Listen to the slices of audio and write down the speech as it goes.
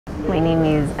My name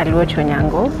is Aluoch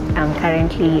Onyango. I'm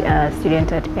currently a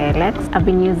student at ALX. I've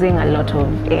been using a lot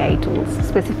of AI tools,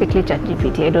 specifically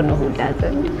ChatGPT. I don't know who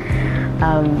doesn't.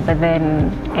 But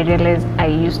then I realized I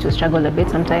used to struggle a bit.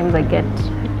 Sometimes I get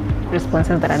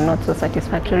responses that are not so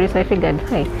satisfactory. So I figured,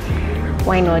 hey,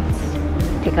 why not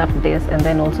pick up this? And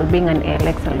then also being an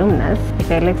ALX alumnus, if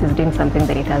ALX is doing something,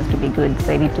 then it has to be good.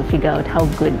 So I need to figure out how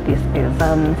good this is.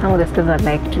 Some of the skills I'd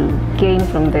like to gain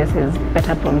from this is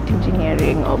better prompt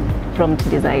engineering or prompt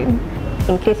design.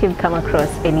 In case you've come across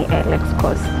any ALX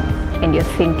course and you're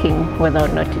thinking whether or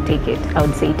not to take it, I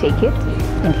would say take it,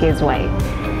 and here's why.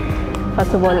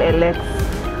 First of all, ALX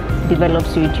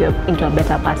develops you into a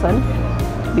better person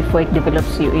before it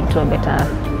develops you into a better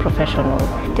professional.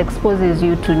 It exposes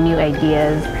you to new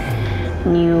ideas,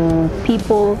 new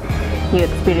people, new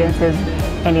experiences,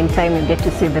 and in time you get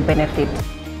to see the benefit.